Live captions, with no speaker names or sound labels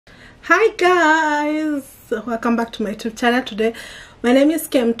Hi guys, welcome back to my YouTube channel. Today my name is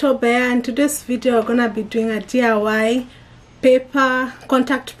Kemunto, and in today's video we're gonna be doing a DIY paper,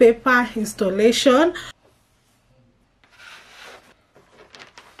 contact paper installation.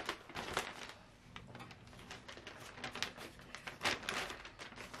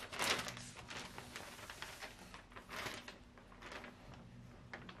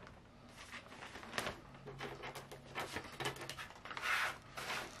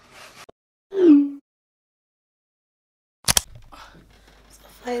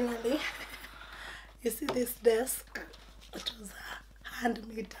 Finally, you see this desk? It was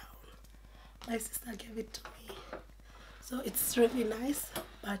hand-me-down. My sister gave it to me, so it's really nice.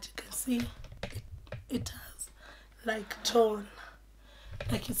 But you can see it has like tone.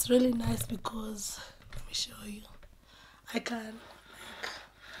 Like it's really nice because let me show you. I can like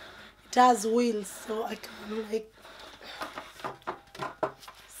it has wheels, so I can like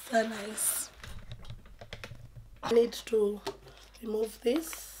so nice. I need to remove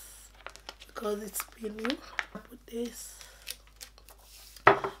this because it's spinning. Put this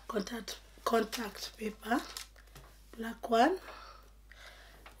contact paper, black one.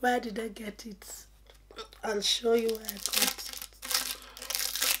 Where did I get it? I'll show you where I got it.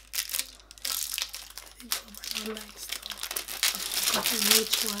 I think from an online store. I've forgotten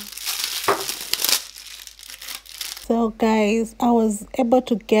which one. So guys, I was able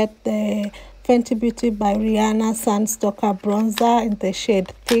to get the Fenty Beauty by Rihanna Sun Stalker bronzer in the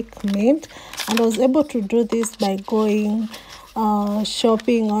shade Thick Mint, and I was able to do this by going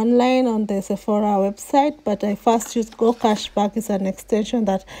shopping online on the Sephora website. But I first used GoCashBack. It's an extension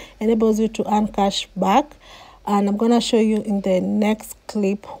that enables you to earn cash back, and I'm gonna show you in the next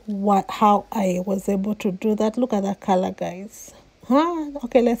clip how I was able to do that. Look at that color, guys.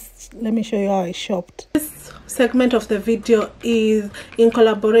 Okay, let me show you how I shopped. This segment of the video is in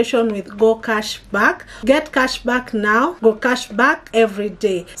collaboration with GoCashBack. Get cash back now. GoCashBack every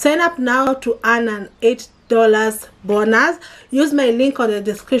day. Sign up now to earn an $8 bonus. Use my link on the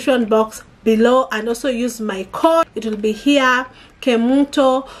description box below, and also use my code. It will be here,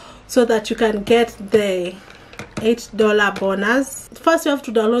 Kemunto, so that you can get the $8 bonus. First, you have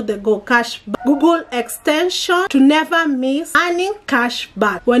to download the GoCashBack Google extension to never miss earning cash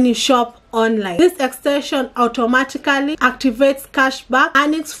back when you shop online. This extension automatically activates cashback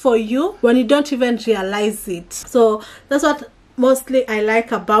earnings for you when you don't even realize it. So that's what mostly I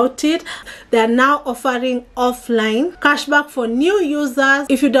like about it. They are now offering offline cashback for new users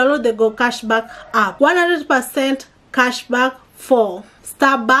if you download the GoCashBack app. 100% cashback for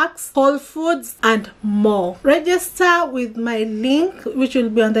Starbucks, Whole Foods, and more. Register with my link, which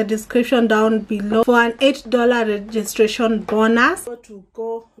will be on the description down below, for an $8 registration bonus.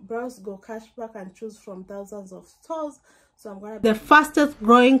 Go browse GoCashBack and choose from thousands of stores. So I'm going to be the fastest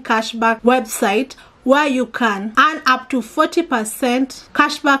growing cashback website where you can earn up to 40%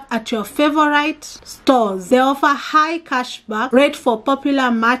 cashback at your favorite stores. They offer high cashback rate for popular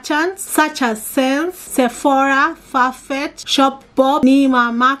merchants such as Sense, Sephora, Farfetch, Shopbob,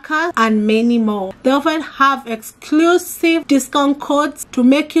 Neiman Marcus, and many more. They often have exclusive discount codes to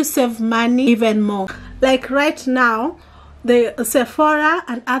make you save money even more. Like right now, the Sephora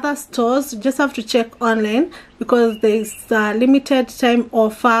and other stores, you just have to check online because there's a limited time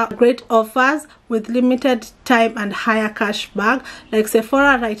offer, great offers with limited time and higher cashback. Like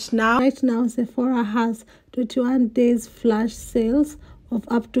Sephora right now Sephora has 21 days flash sales of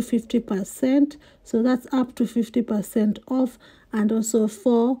up to 50%, so that's up to 50% off, and also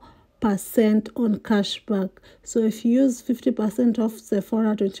 4% on cashback. So if you use 50% off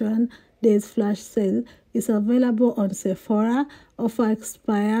Sephora 21 days flash sale, is available on Sephora. Offer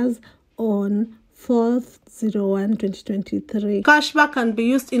expires on 4/01/2023. Cashback can be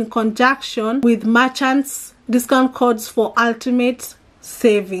used in conjunction with merchants' discount codes for ultimate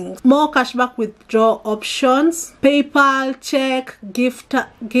savings. More cashback withdrawal options: PayPal, check, gift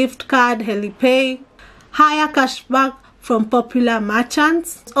card, HeliPay. Higher cashback from popular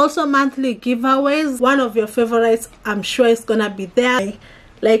merchants. Also monthly giveaways. One of your favorites, I'm sure, is gonna be there.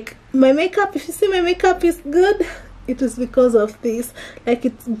 Like my makeup, if you see my makeup is good, it is because of this. Like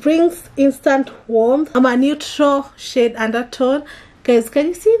it brings instant warmth. I'm a neutral shade undertone. Guys, can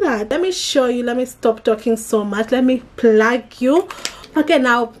you see that? Let me show you. Let me stop talking so much. Let me plug you. Okay,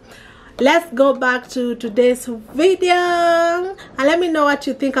 now let's go back to today's video and let me know what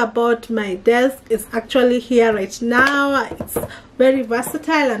you think about my desk. It's actually here right now. It's very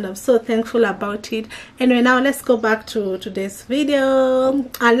versatile and I'm so thankful about it. Anyway, now let's go back to today's video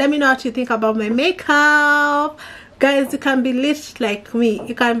and let me know what you think about my makeup. Guys, you can be lit like me.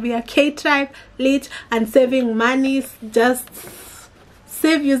 You can be a K-type lit and saving money just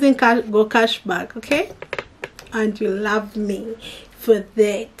save using GoCashBack, okay? And you love me for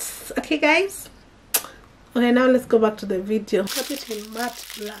that. Okay, guys? Okay, now let's go back to the video. Put it in matte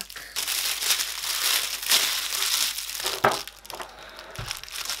black.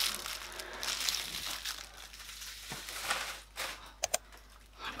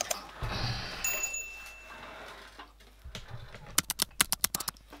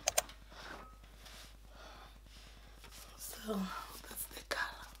 So that's the color.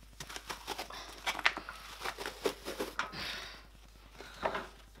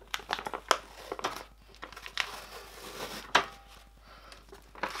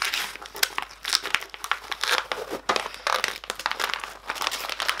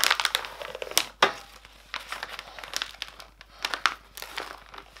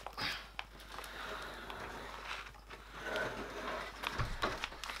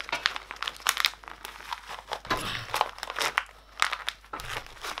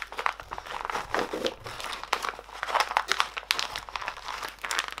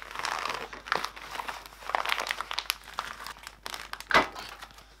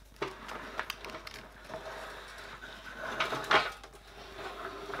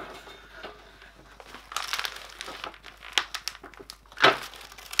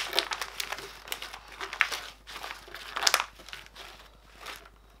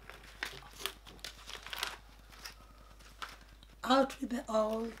 Out with the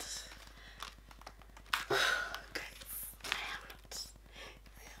old. Guys,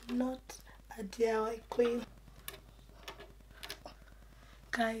 I am not a DIY queen.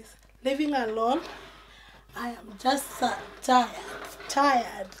 Guys, living alone, I am just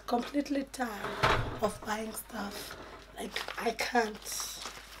tired, completely tired of buying stuff. Like, I can't.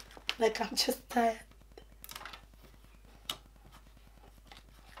 Like, I'm just tired.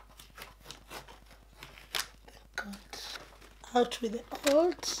 Thank God. Out with the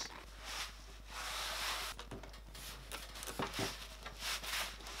old.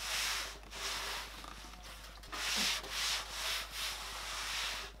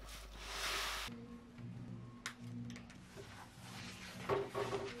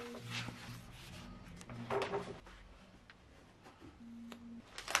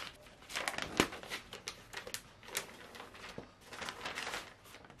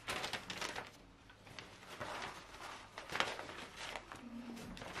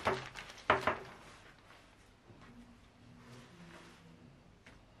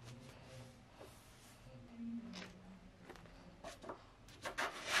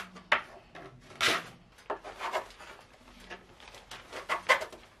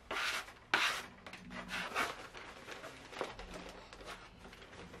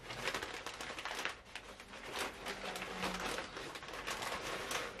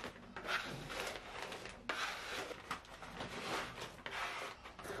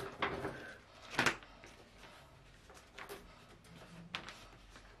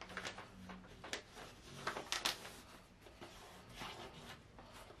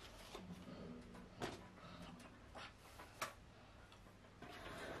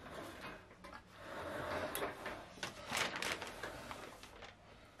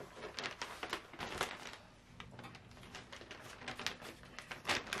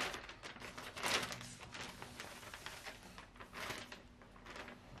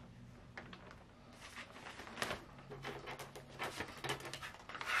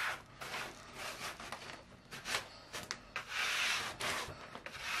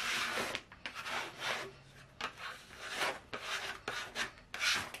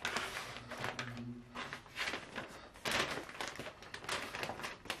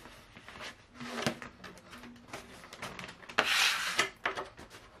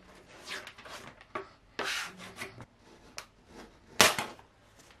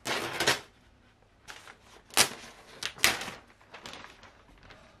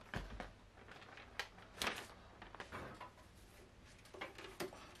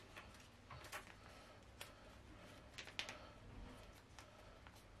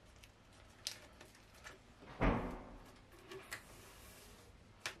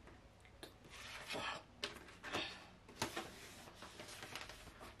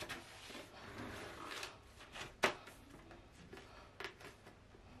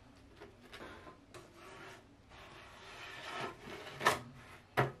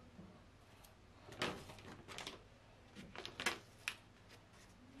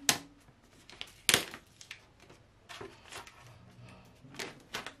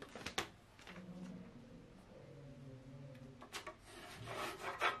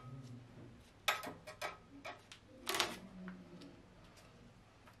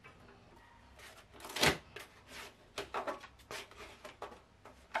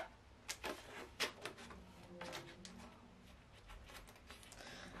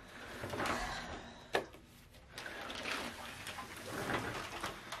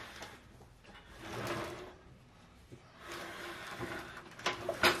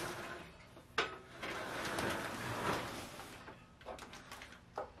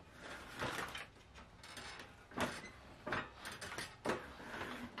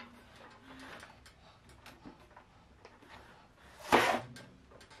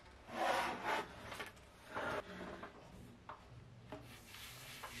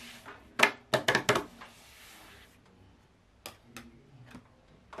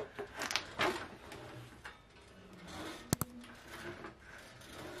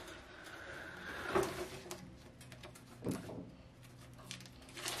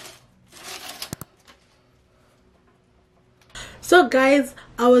 So guys,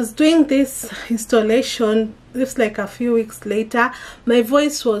 I was doing this installation just like a few weeks later. My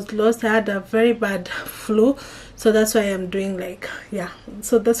voice was lost. I had a very bad flu, so that's why I'm doing like, yeah,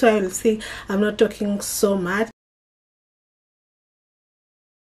 so that's why you'll see I'm not talking so much.